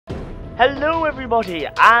Hello everybody,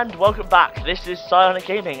 and welcome back. This is Psyonic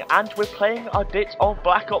Gaming, and we're playing a bit of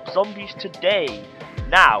Black Ops Zombies today.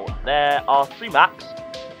 Now, there are three maps.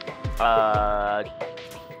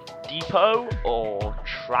 Depot, or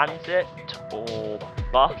Transit, or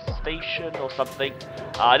Bus Station, or something.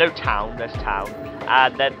 I know Town, there's Town.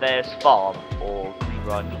 And then there's Farm, or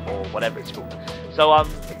Rerun, or whatever it's called. So,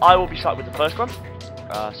 I will be starting with the first one.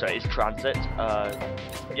 So it is Transit.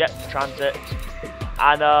 Yep, Transit.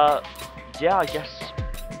 And, yeah, I guess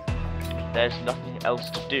there's nothing else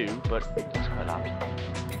to do, but it's quite loud.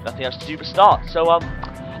 Nothing else to do but start. So,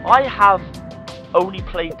 I have only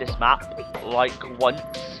played this map like once,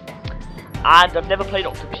 and I've never played it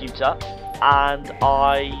on computer. And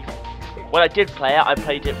when I did play it, I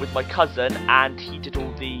played it with my cousin, and he did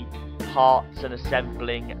all the parts and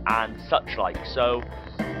assembling and such like. So,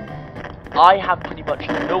 I have pretty much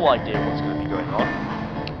no idea what's going to be going on.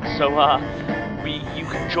 So, you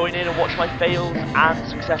can join in and watch my fails and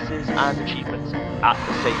successes and achievements at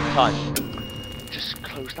the same time. Just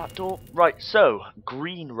close that door. Right, so,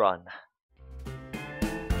 green run.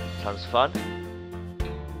 Sounds fun.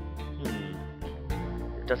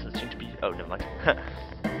 It doesn't seem to be... Oh, never mind.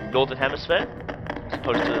 Northern Hemisphere, as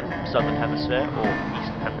opposed to Southern Hemisphere or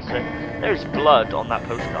Eastern Hemisphere. There's blood on that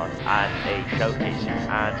postcard and a shell casing.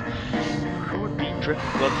 And who would be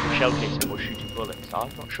dripping blood from shell casing or shooting bullets? I'm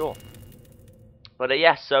not sure. But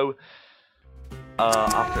yeah, so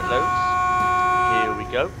after it loads, here we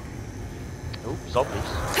go. Oh, zombies.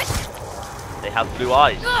 They have blue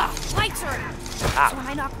eyes. Lights are out. That's when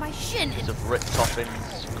I knock my shin in. It's of Rick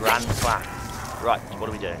Toffin's grand plan. Right, what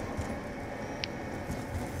are we doing?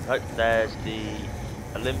 Right, there's the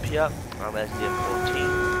Olympia, and there's the M14.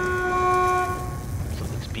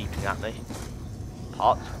 Something's beeping at me.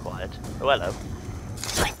 Parts required. Oh, hello.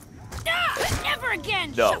 Never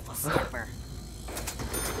again, no. shuffle slipper.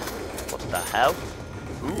 What the hell?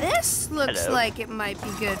 Ooh. This looks hello. like it might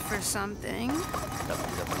be good for something.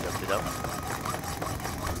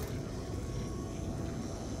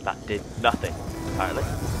 That did nothing, apparently.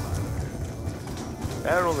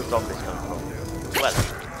 Where are all the zombies coming from? Well,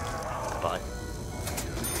 bye.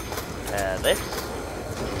 This.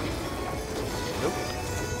 Nope.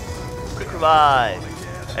 Quick revive.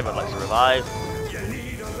 Everyone likes a revive.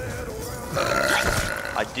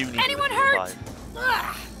 I do need Anyone to hurt? revive.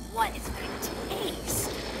 Ugh, what is that taste?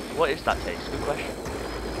 What is that taste? Good question.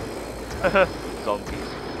 Zombies.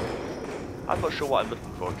 I'm not sure what I'm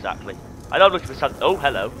looking for exactly. I know I'm looking for something. Oh,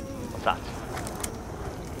 hello. What's that?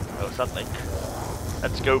 Oh, something.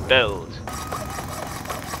 Let's go build.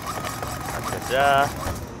 That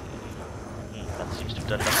seems to have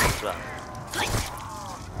done nothing as well.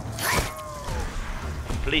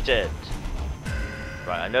 Completed.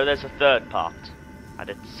 Right, I know there's a third part, and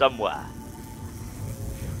it's somewhere.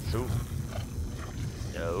 So,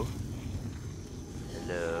 no.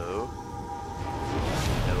 Hello.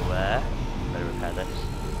 Nowhere. Better repair this.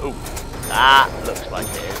 Oh, that looks like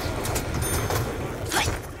it is.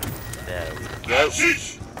 There we go.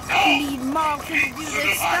 Need Malkin to do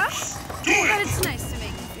this stuff, but it's nice to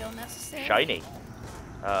make me feel necessary. Shiny.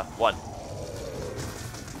 One.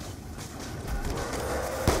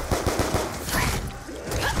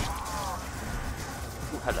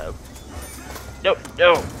 Ooh, hello. No,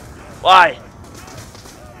 no. Why?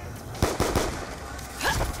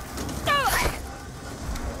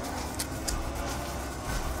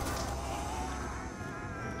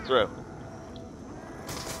 Through.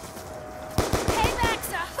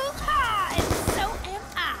 Payback's a hoo-ha, and so am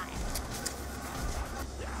I.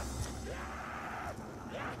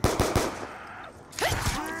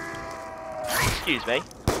 Excuse me.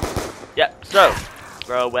 Yep, so,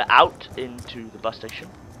 we're out into the bus station.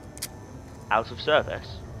 Out of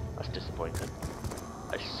service. That's disappointing.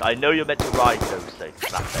 I know you're meant to ride those things.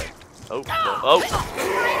 That thing. Oh, oh.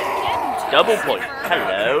 Double point.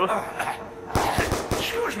 Hello.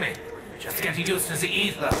 Excuse me. Just getting used to the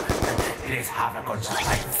ether. It is have a good time.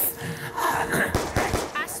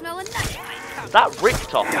 I smell a nut. Is that Rick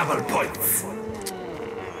Top? Double points.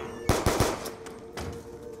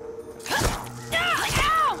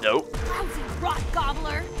 Nope. Lousy rot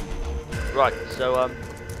gobbler. Right, so,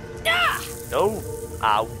 no.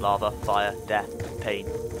 Ow, lava, fire, death, pain.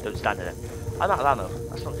 Don't stand in it. I'm out of ammo.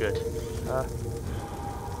 That's not good.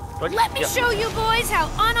 Let me show you boys how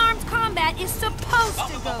unarmed combat is supposed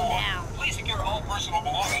to go down. Please secure all personal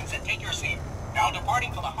belongings and take your seat. Now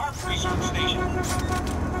departing for the Harp Research Station.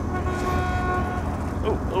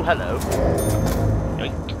 Oh, hello.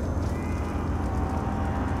 Yoink.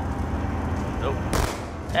 Oh.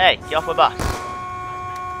 Hey, get off my bus.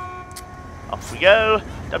 Off we go.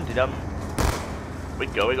 Dum-de-dum.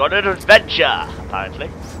 We're going on an adventure, apparently.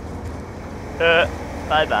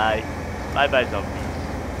 Bye bye. Bye bye, zombies.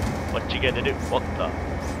 What you gonna do? What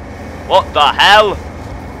the hell?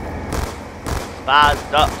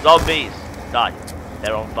 Spazzed up zombies. Die.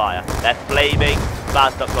 They're on fire. They're flaming,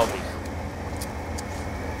 spazzed up zombies.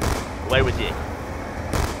 Away with you.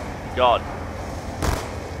 God.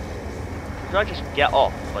 Can I just get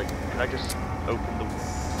off? Like, can I just open the...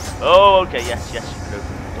 Oh, okay, yes, you can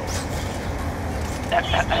open the door.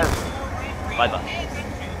 Bye-bye.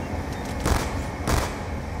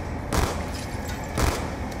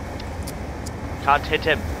 Can't hit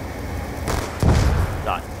him.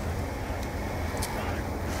 Die.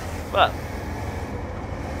 Well.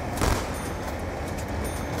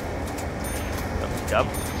 Dumb.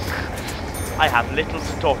 I have little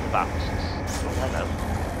to talk about. Oh, hello.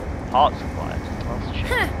 Hearts required. That's a shame.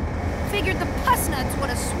 Huh. Figured the pus nuts would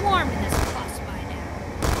have swarmed in this bus by now.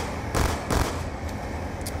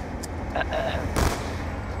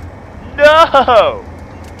 No!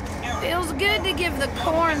 Feels good to give the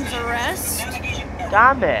corns a rest.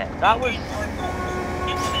 Damn it! That's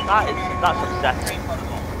upsetting.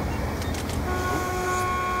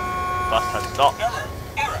 Bus has stopped.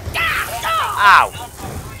 Ow!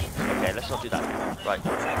 Okay, let's not do that. Right.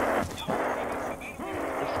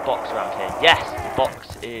 There's the box around here. Yes, the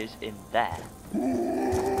box is in there.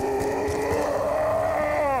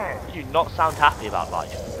 You do not sound happy about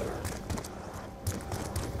life.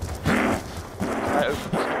 Can I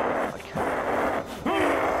open this door? Like,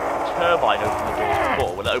 turbine opened the door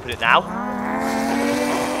before. Will it open it now?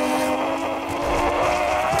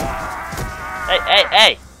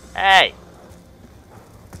 Hey! Hey!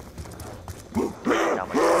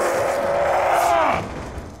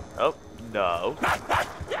 Oh, no.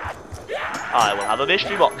 I will have a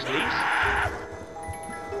mystery box, please.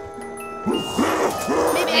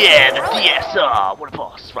 Yeah, the DSR! What a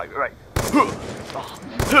boss! Right.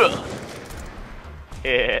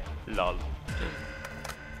 Yeah, lol.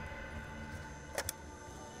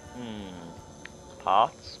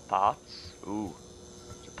 Parts. Ooh.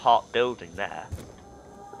 There's a part building there.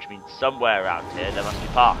 Which means somewhere around here there must be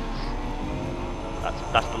parts.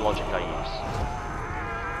 That's the logic I use.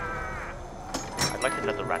 I'd like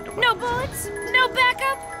another random one. No bullets? No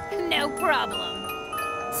backup? No problem.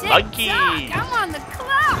 Monkeys! I'm on the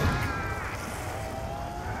clock!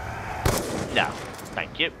 No,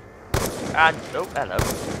 thank you. And, oh, hello.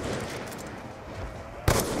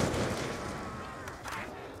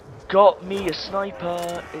 Got me a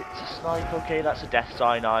sniper. It's a sniper. Okay, that's a death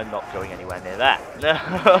sign. I'm not going anywhere near that. No.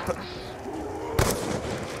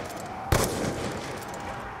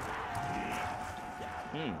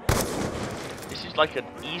 This is like an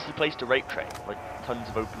easy place to rape train. Like, tons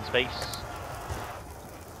of open space.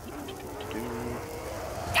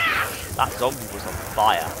 That zombie was on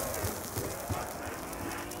fire.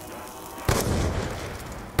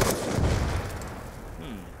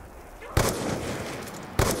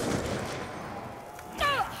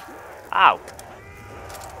 Ow.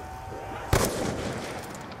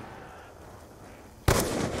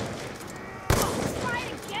 Try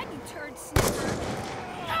it again, you turd sniffer.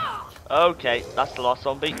 Okay, that's the last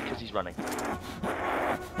zombie because he's running. Hands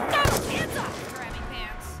off, grabby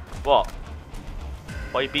pants. What?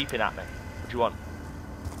 Why are you beeping at me? What do you want?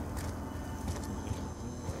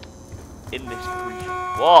 In this brief.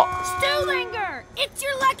 What? Stuhlinger! It's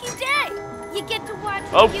your lucky day! You get to watch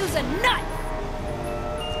me use a nut!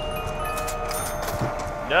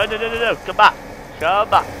 No. Come back. Come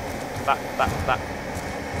back. Back.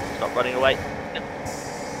 Stop running away.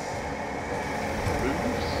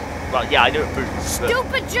 Moves? Well, yeah, I know it moves.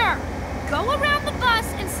 Stupid jerk! Go around the bus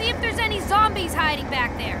and see if there's any zombies hiding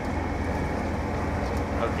back there.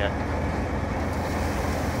 Okay.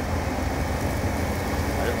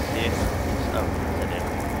 I don't see it. Oh, I did.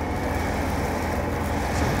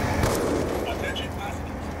 Attention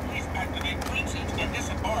passengers. Please activate green seats and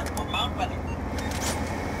disembark for Mount Weather.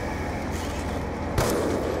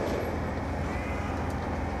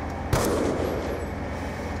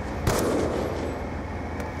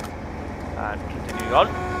 And continuing on.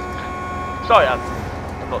 Sorry, I'm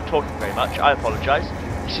not talking very much. I apologise.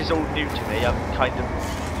 This is all new to me. I'm kind of...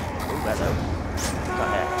 Oh, hello. What's that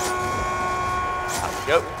here? There we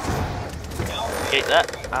go. Gate that,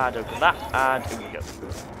 and open that, and here we go.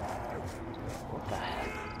 What the heck?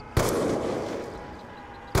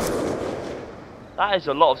 That is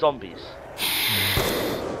a lot of zombies.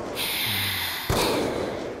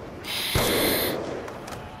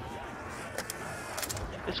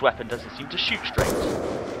 This weapon doesn't seem to shoot straight.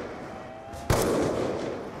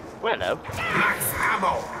 Well, no. Max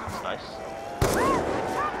ammo! That's nice.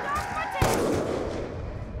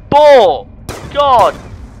 ball! God!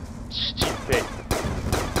 Stupid.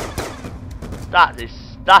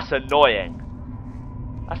 That's annoying.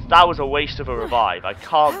 That was a waste of a revive. I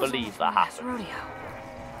can't believe that happened.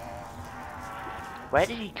 Where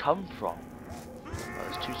did he come from? Oh,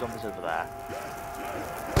 there's 2 zombies over there.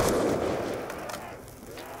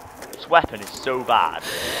 This weapon is so bad.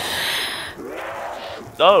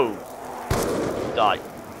 No! Die.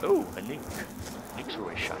 Oh, a nuke. Nukes are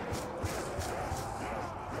always shiny.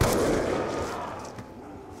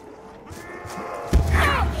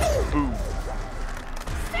 Boom.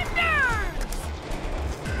 Sit down!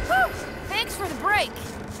 Whew, thanks for the break.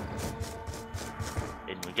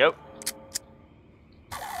 In we go.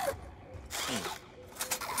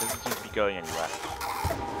 Doesn't seem to be going anywhere.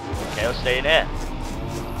 Okay, I'll stay in here.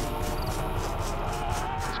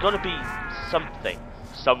 There's got to be something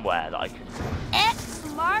somewhere that I can. X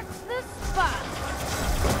marks the spot.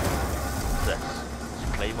 What's this?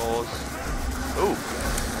 Claymores. Ooh.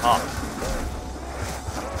 Ah.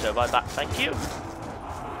 Turbine back, thank you.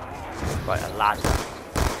 Right, a ladder.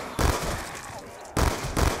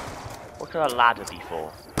 What can a ladder be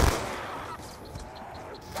for?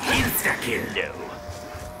 Insta-kill. No.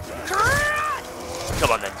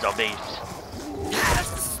 Come on then, zombies. That's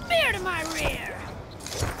the spear to my rear.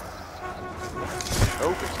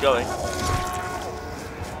 Oh, it's going.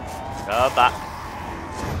 Come back.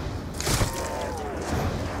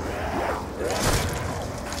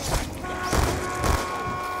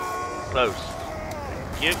 Close.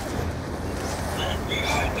 Thank you.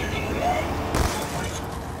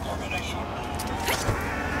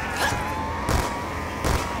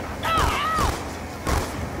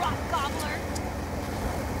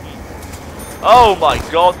 Oh my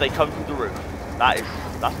god, they come through the roof. That's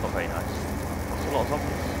not very nice. That's a lot of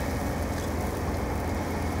zombies.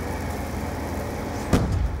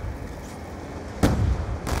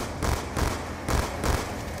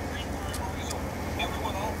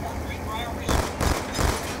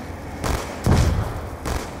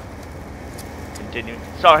 Continuing.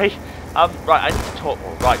 Sorry. Right, I need to talk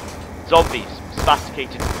more. Right. Zombies.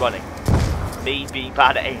 Spasticated running. Me being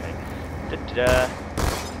bad at aiming. Da-da-da.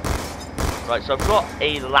 Right, so I've got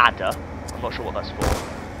a ladder. I'm not sure what that's for.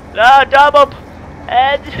 Ladder up!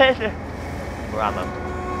 Where am I?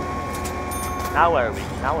 Now where are we?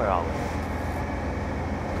 Now where are we?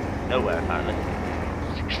 Nowhere, apparently.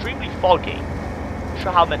 It's extremely foggy. Not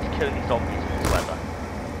sure how I'm meant to kill these zombies in this weather.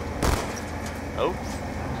 Oh,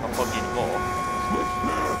 it's not foggy anymore.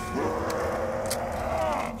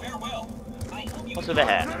 What's over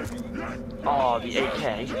here? Oh, the AK.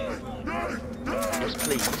 Yes,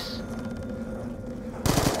 please.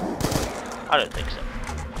 I don't think so.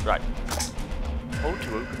 Right. Hold to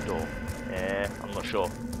open door. Yeah, I'm not sure.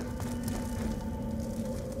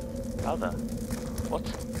 How the? What?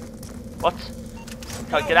 What?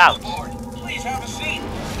 Can't get out. Please have a seat.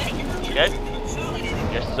 Okay.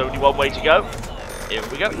 Guess there's only one way to go. Here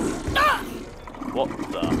we go. What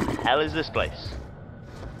the hell is this place?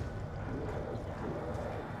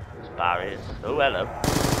 There's barriers. Oh, hello.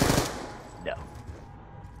 No.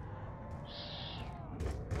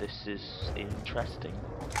 This is interesting.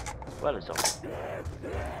 Well, it's on.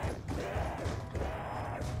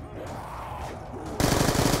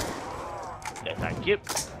 No, thank you.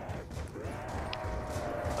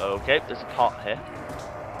 Okay, there's a pot here.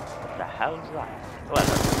 What the hell is that? Oh,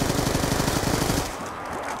 hello.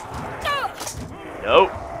 No.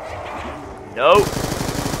 No.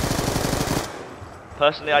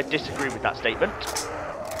 Personally, I disagree with that statement.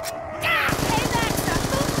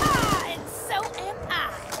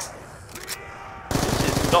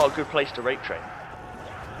 Not a good place to rate train.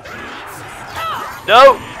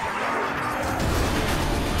 No!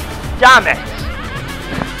 Damn it!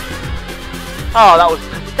 Oh, that was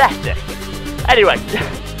pathetic. Anyway,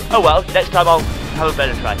 oh well, next time I'll have a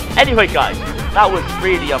better try. Anyway guys, that was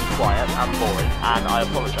really unquiet and boring, and I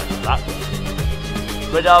apologise for that.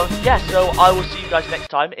 But yeah, so I will see you guys next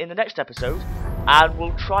time in the next episode, and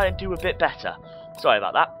we'll try and do a bit better. Sorry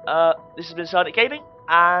about that. This has been Psyonic Gaming,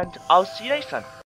 and I'll see you next time.